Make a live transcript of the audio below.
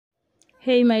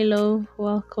Hey, my love,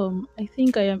 welcome. I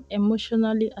think I am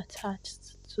emotionally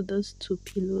attached to those two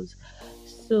pillows.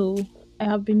 So I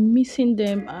have been missing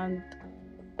them, and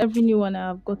every new one I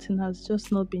have gotten has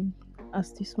just not been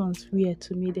as these ones were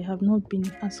to me. They have not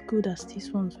been as good as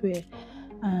these ones were.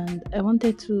 And I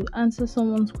wanted to answer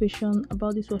someone's question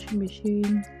about this washing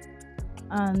machine,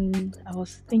 and I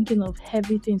was thinking of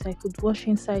heavy things I could wash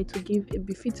inside to give a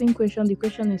befitting question. The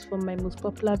question is from my most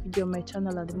popular video on my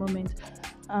channel at the moment,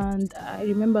 and I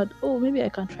remembered, oh, maybe I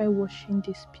can try washing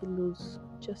these pillows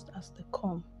just as they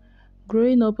come.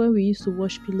 Growing up, when we used to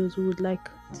wash pillows, we would like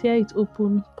tear it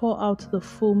open, pour out the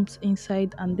foams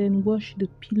inside, and then wash the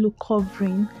pillow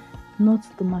covering, not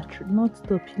the mattress, not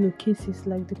the pillowcases,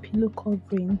 like the pillow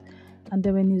covering. And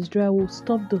then when it's dry, we'll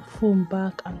stuff the foam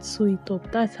back and sew it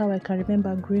up. That's how I can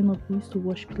remember growing up. We used to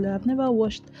wash pillows. I've never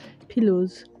washed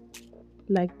pillows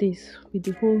like this with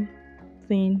the whole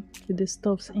thing with the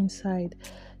stuffs inside.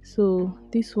 So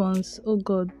these ones, oh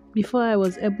god, before I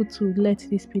was able to let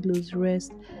these pillows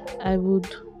rest, I would,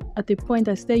 at a point,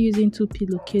 I started using two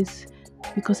pillowcases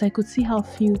because I could see how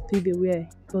filthy they were,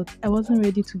 but I wasn't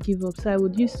ready to give up. So I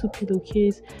would use two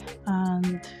pillowcases,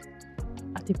 and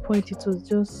at a point it was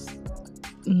just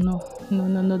no,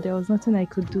 there was nothing I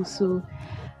could do. So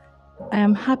I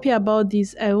am happy about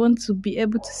this. I want to be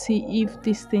able to see if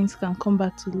these things can come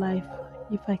back to life.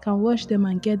 If I can wash them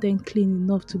and get them clean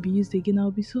enough to be used again,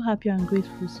 I'll be so happy and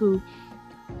grateful. So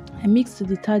I mixed the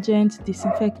detergent,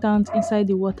 disinfectant inside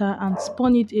the water and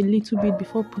spun it a little bit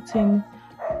before putting,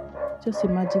 just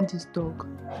imagine this dog,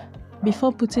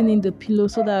 before putting in the pillow,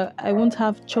 so that I won't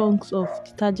have chunks of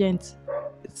detergent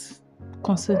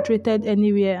concentrated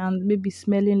anywhere and maybe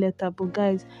smelling later. But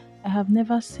guys, I have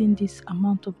never seen this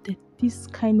amount of this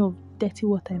kind of dirty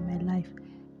water in my life.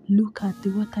 Look at, the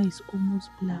water is almost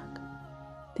black.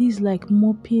 This is like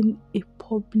mopping a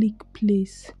public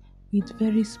place with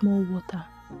very small water.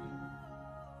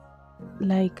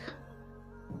 Like,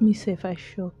 me self I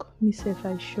shock,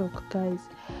 guys.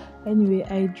 Anyway,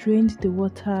 I drained the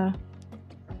water,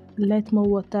 let more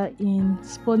water in,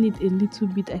 spun it a little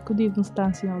bit. I couldn't even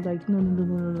stand still. I was like,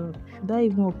 no. Should I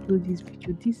even upload this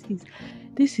video?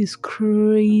 This is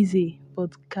crazy.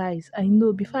 But guys, I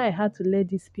know before I had to let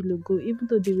this pillow go, even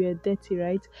though they were dirty,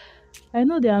 right? I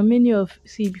know there are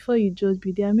before you judge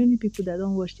me, there are many people that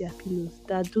don't wash their pillows,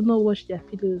 that do not wash their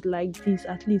pillows like this,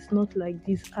 at least not like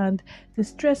this. And the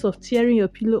stress of tearing your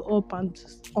pillow up and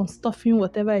unstuffing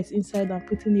whatever is inside and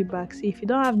putting it back. See, if you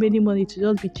don't have many money to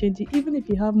just be changing, even if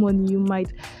you have money, you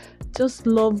might just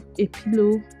love a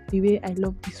pillow the way I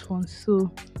love this one.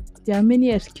 So there are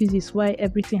many excuses why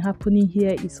everything happening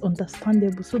here is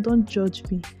understandable. So don't judge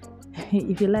me.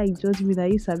 If you like, judge me. That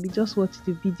is, just watch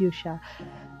the video, sha.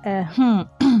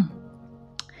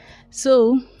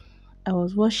 So I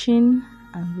was washing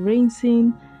and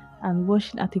rinsing and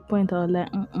washing. At a point I was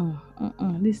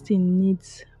like, this thing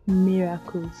needs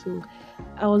miracle. So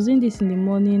I was doing this in the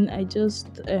morning. I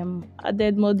just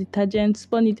added more detergent,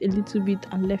 spun it a little bit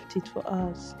and left it for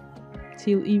hours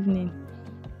till evening.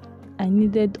 I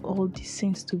needed all these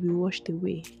things to be washed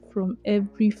away from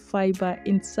every fiber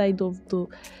inside of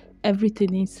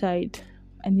everything inside.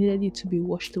 I needed it to be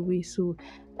washed away. So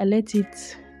I let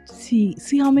it see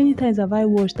how many times have I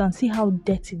washed and see how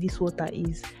dirty this water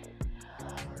is.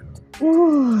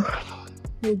 Oh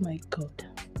my god.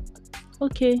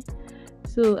 Okay,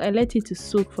 so I let it to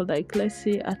soak for like, let's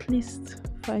say, at least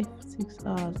 5-6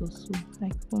 hours or so,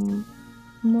 like from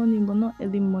morning, but not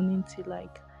early morning till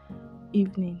like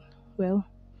evening. Well,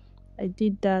 I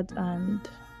did that, and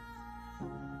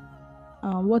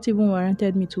what even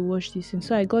warranted me to wash this thing?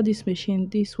 So I got this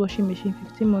washing machine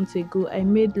 15 months ago. I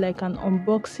made like an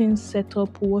unboxing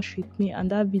setup, wash with me,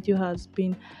 and that video has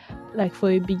been like,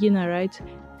 for a beginner, right?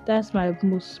 That's my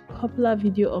most popular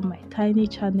video on my tiny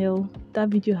channel. That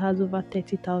video has over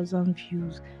 30,000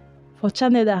 views for a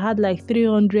channel that had like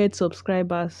 300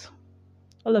 subscribers.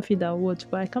 All of you that watch,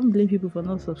 but I can't blame people for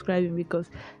not subscribing, because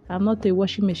I'm not a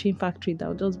washing machine factory that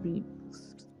will just be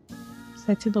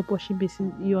setting up washing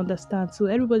machine, you understand? So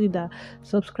everybody that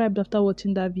subscribed after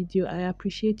watching that video, I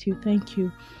appreciate you. Thank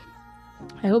you.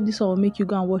 I hope this one will make you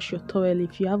go and wash your towel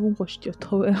if you haven't washed your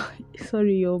towel.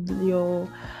 Sorry,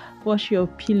 wash your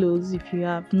pillows if you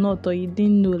have not, or you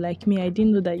didn't know. Like me, I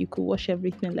didn't know that you could wash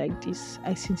everything like this.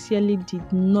 I sincerely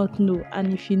did not know.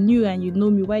 And if you knew and you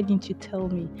know me, why didn't you tell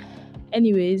me?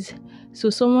 Anyways, so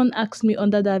someone asked me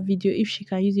under that video if she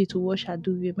can use it to wash her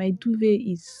duvet. My duvet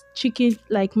is chicken.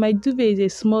 Like, my duvet is a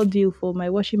small deal for my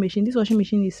washing machine. This washing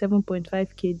machine is 7.5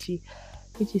 kg,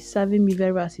 which is serving me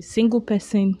very well as a single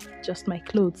person, just my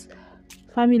clothes.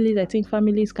 Families, I think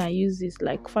families can use this.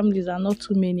 Like families are not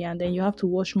too many, and then you have to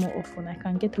wash more often. I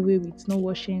can get away with not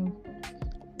washing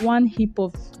one heap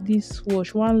of this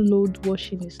wash. One load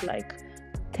washing is like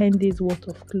 10 days worth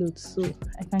of clothes, so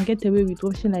I can get away with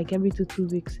washing like every 2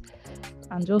 weeks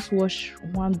and just wash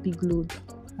one big load,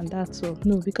 and that's all.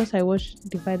 No, because I wash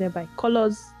divided by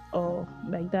colors or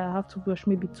like that, I have to wash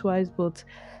maybe twice, but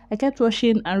I kept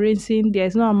washing and rinsing.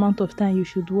 There's no amount of time you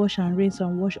should wash and rinse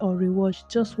and wash or rewash.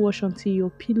 Just wash until your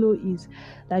pillow is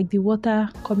like the water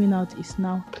coming out is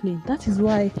now clean. That is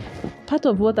why part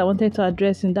of what I wanted to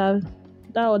address in that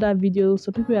other video, so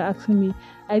people are asking me,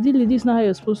 ideally this is not how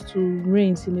you're supposed to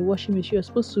rinse in the washing machine. You're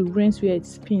supposed to rinse where it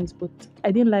spins, but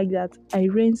I didn't like that. I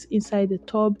rinse inside the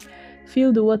tub,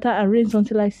 fill the water and rinse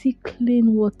until I see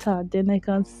clean water, then I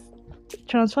can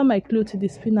transfer my clothes to the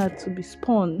spinner to be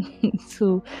spun.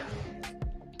 So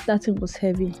that thing was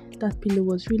heavy. That pillow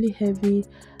was really heavy.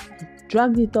 I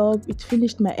dragged it up, it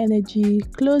finished my energy,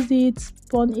 closed it,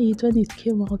 spun it. When it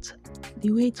came out,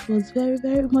 the weight was very,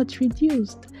 very much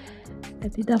reduced. I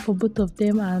did that for both of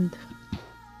them, and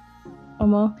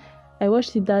I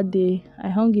washed it that day. I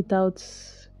hung it out.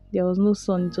 There was no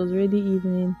sun. It was already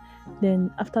evening.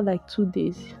 Then after like 2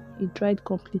 days, it dried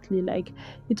completely. Like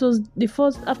it was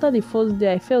after the first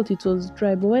day, I felt it was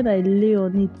dry, but when I lay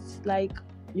on it, like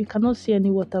you cannot see any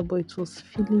water, but it was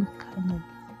feeling kind of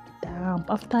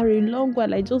damp. After a long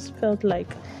while, I just felt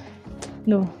like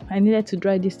no, I needed to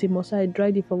dry this thing more, so I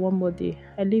dried it for one more day.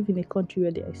 I live in a country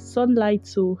where there is sunlight,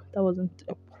 so that wasn't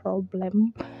a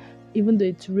problem. Even though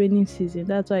it's raining season,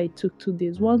 that's why it took 2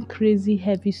 days. One crazy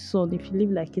heavy sun, if you live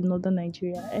like in northern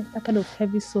Nigeria, that kind of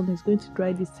heavy sun is going to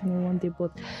dry this thing in one day.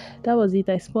 But that was it.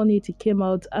 I spun it, it came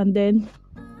out, and then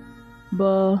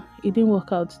but it didn't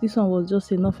work out. This one was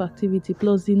just enough activity,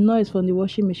 plus the noise from the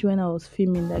washing machine when I was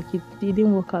filming, like it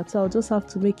didn't work out. So I'll just have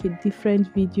to make a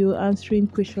different video answering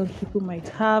questions people might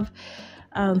have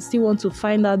and still want to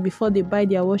find out before they buy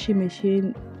their washing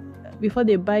machine, before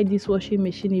they buy this washing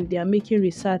machine, if they are making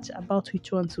research about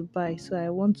which one to buy. So I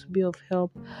want to be of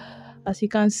help. As you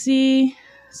can see,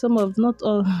 some of not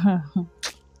all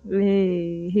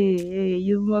hey,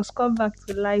 you must come back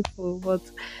to life. But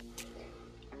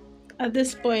at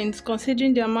this point,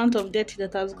 considering the amount of dirty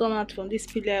that has gone out from this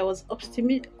pillow, I was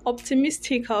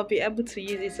optimistic I'll be able to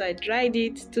use it. So I dried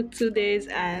it, took 2 days,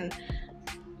 and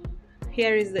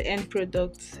here is the end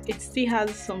product. It still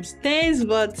has some stains,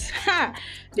 but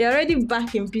they're already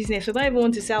back in business. So I don't even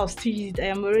want to say I'll still use it. I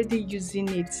am already using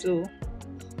it. So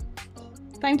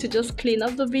time to just clean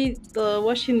up the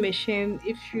washing machine.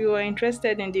 If you are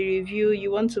interested in the review, you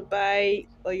want to buy,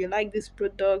 or you like this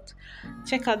product,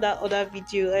 check out that other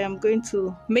video. I am going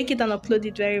to make it and upload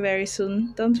it very, very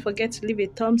soon. Don't forget to leave a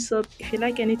thumbs up if you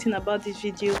like anything about this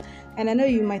video. And I know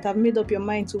you might have made up your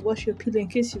mind to wash your pillow in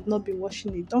case you've not been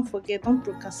washing it. Don't forget, don't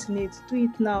procrastinate. Do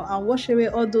it now and wash away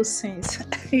all those stains.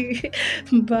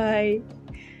 Bye.